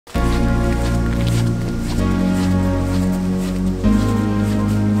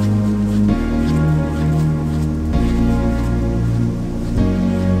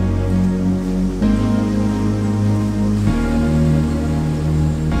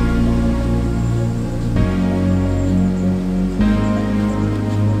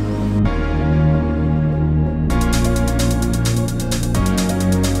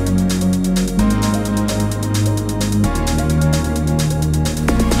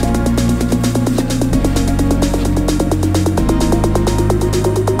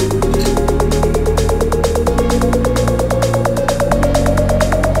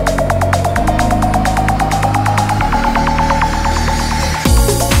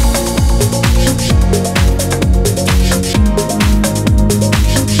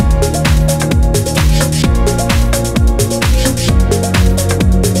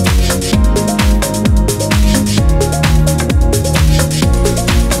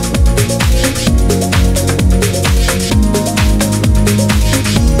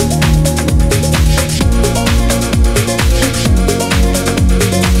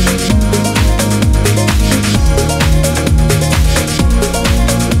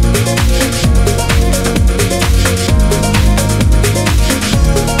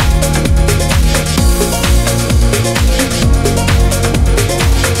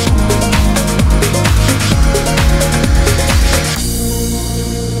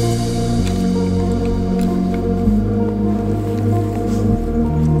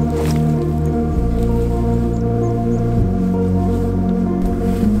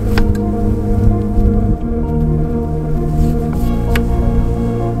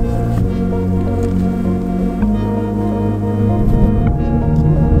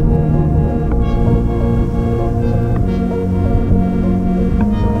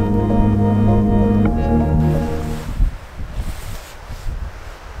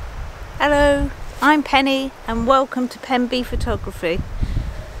Hello, I'm Penny and welcome to Pen B Photography.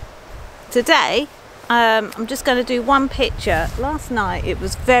 Today I'm just going to do one picture. Last night it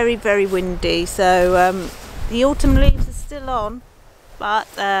was very windy, so the autumn leaves are still on, but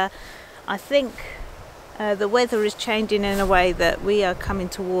I think the weather is changing in a way that we are coming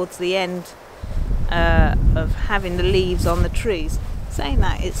towards the end of having the leaves on the trees. Saying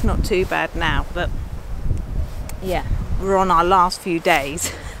that, it's not too bad now, but yeah, we're on our last few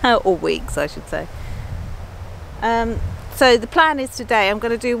days or weeks I should say. So the plan is today I'm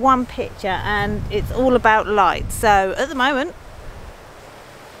going to do one picture and it's all about light. So at the moment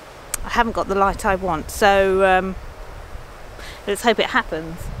I haven't got the light I want, so let's hope it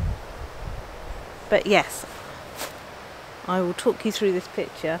happens. But yes, I will talk you through this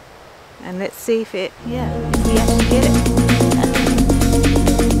picture and let's see if it, if we actually get it.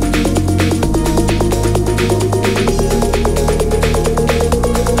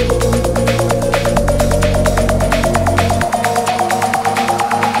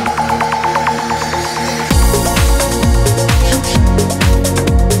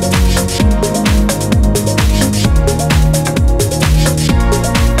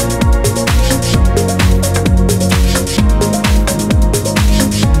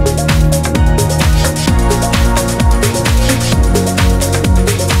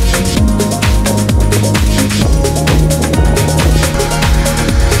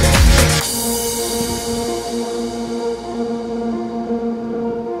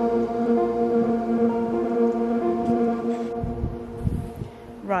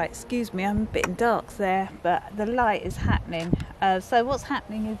 Right, excuse me, I'm a bit in dark there, but the light is happening. So what's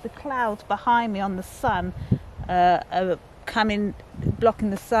happening is the clouds behind me on the sun are coming, blocking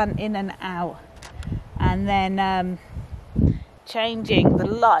the sun in and out, and then changing the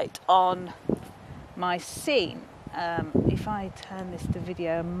light on my scene. If I turn this to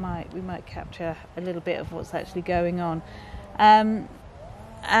video, we might capture a little bit of what's actually going on.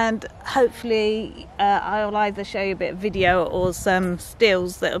 And hopefully I'll either show you a bit of video or some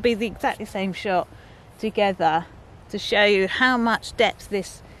stills that'll be the exactly same shot together to show you how much depth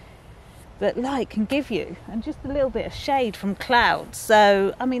that light can give you, and just a little bit of shade from clouds.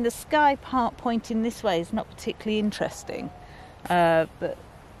 So I mean, the sky part pointing this way is not particularly interesting, but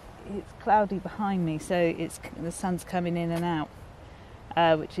it's cloudy behind me, so the sun's coming in and out,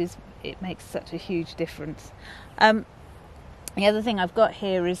 it makes such a huge difference. The other thing I've got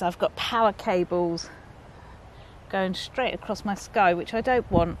here is I've got power cables going straight across my sky, which I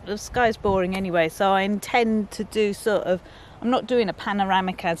don't want. The sky's boring anyway, so I intend to do I'm not doing a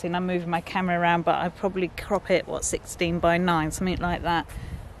panoramic as in I'm moving my camera around, but I probably crop it, 16:9, something like that,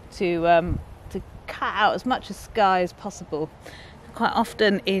 to cut out as much of sky as possible. Quite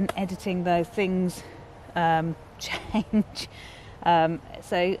often in editing though, things change.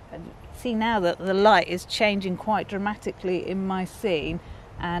 So see now that the light is changing quite dramatically in my scene,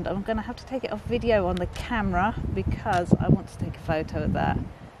 and I'm going to have to take it off video on the camera because I want to take a photo of that.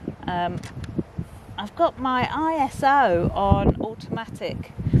 I've got my ISO on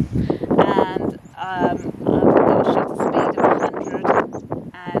automatic, and I've got a shutter speed of 100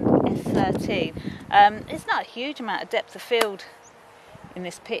 and f13. It's not a huge amount of depth of field in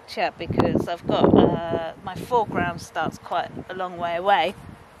this picture because I've got my foreground starts quite a long way away,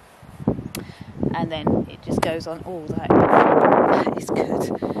 and then it just goes on. Oh, that is good.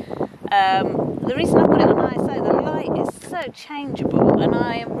 The reason I've got it on ISO, the light is so changeable, and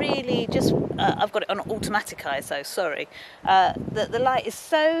I am really just I've got it on automatic ISO, sorry, that the light is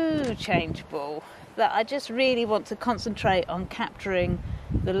so changeable that I just really want to concentrate on capturing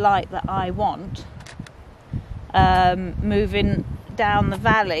the light that I want moving down the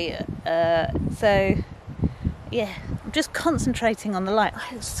valley. So yeah, I'm just concentrating on the light.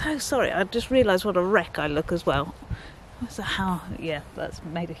 I'm so sorry, I just realised what a wreck I look as well. So that's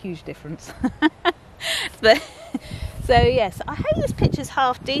made a huge difference. But so yes, I hope this picture's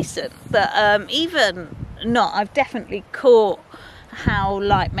half decent, but even not, I've definitely caught how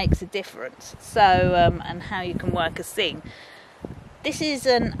light makes a difference, so and how you can work a scene. This is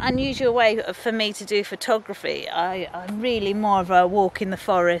an unusual way for me to do photography. I'm really more of a walk in the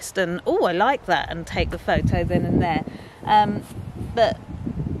forest and I like that, and take the photo then and there. But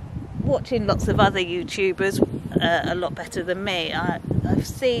watching lots of other YouTubers a lot better than me, I've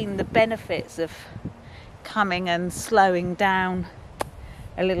seen the benefits of coming and slowing down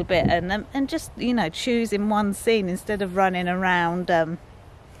a little bit and just choosing one scene instead of running around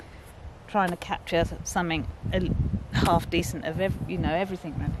trying to capture something half decent of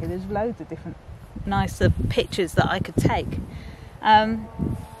everything around here. There's loads of different nicer pictures that I could take.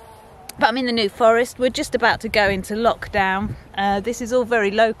 But I'm in the New Forest. We're just about to go into lockdown. This is all very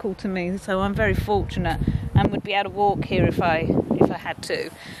local to me, so I'm very fortunate and would be able to walk here if I had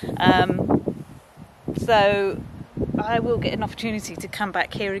to. So I will get an opportunity to come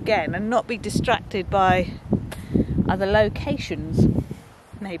back here again and not be distracted by other locations,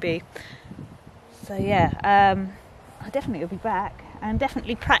 maybe. So yeah, I definitely will be back and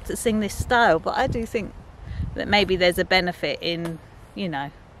definitely practicing this style. But I do think that maybe there's a benefit in, you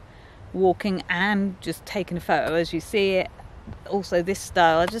know, walking and just taking a photo as you see it. Also this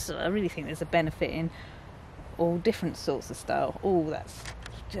style, I really think there's a benefit in all different sorts of style. Oh, that's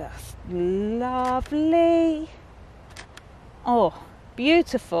just lovely. Oh,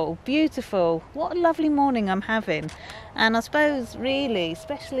 beautiful, beautiful. What a lovely morning I'm having. And I suppose really,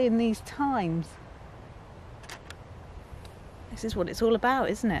 especially in these times, this is what it's all about,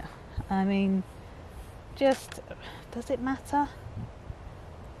 isn't it? I mean, just, does it matter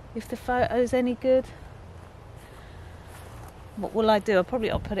if the photo's any good? What will I do? I'll probably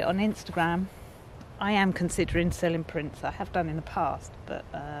put it on Instagram. I am considering selling prints. I have done in the past, but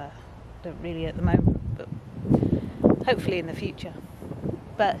don't really at the moment, but hopefully in the future.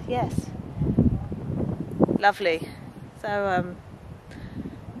 But yes, lovely. So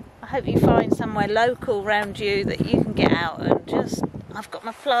I hope you find somewhere local around you that you can get out and just, I've got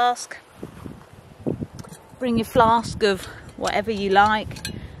my flask. Bring your flask of whatever you like,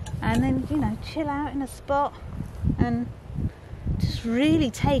 and then, you know, chill out in a spot and just really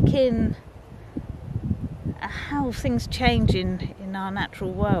take in how things change in our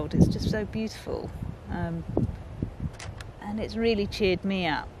natural world. It's just so beautiful, and it's really cheered me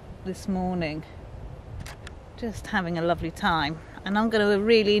up this morning, just having a lovely time. And I'm going to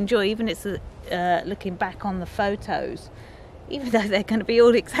really enjoy, even it's looking back on the photos, even though they're going to be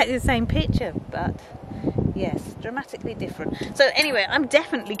all exactly the same picture, but yes, dramatically different. So anyway, I'm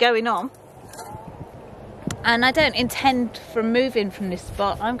definitely going on, and I don't intend from moving from this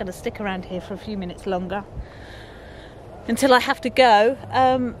spot. I'm going to stick around here for a few minutes longer until I have to go.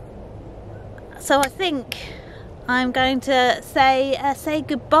 So I think I'm going to say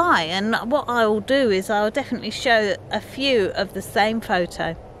goodbye, and what I will do is I'll definitely show a few of the same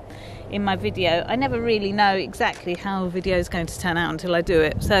photo in my video. I never really know exactly how a video is going to turn out until I do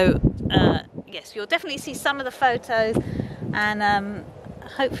it. So yes, you'll definitely see some of the photos, and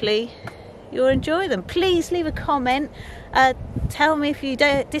hopefully you'll enjoy them. Please leave a comment. Tell me if you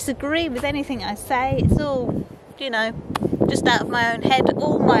don't disagree with anything I say. It's all, you know, just out of my own head,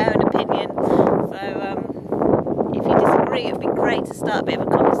 all my own opinion. So if you disagree, it'd be great to start a bit of a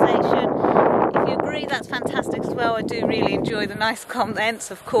conversation. If you agree, that's fantastic as well. I do really enjoy the nice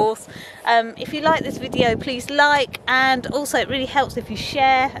comments, of course. If you like this video, please like, and also it really helps if you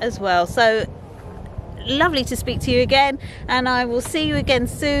share as well. So lovely to speak to you again, and I will see you again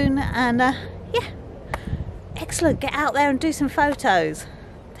soon. And yeah, excellent. Get out there and do some photos.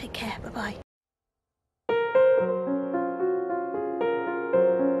 Take care. Bye bye.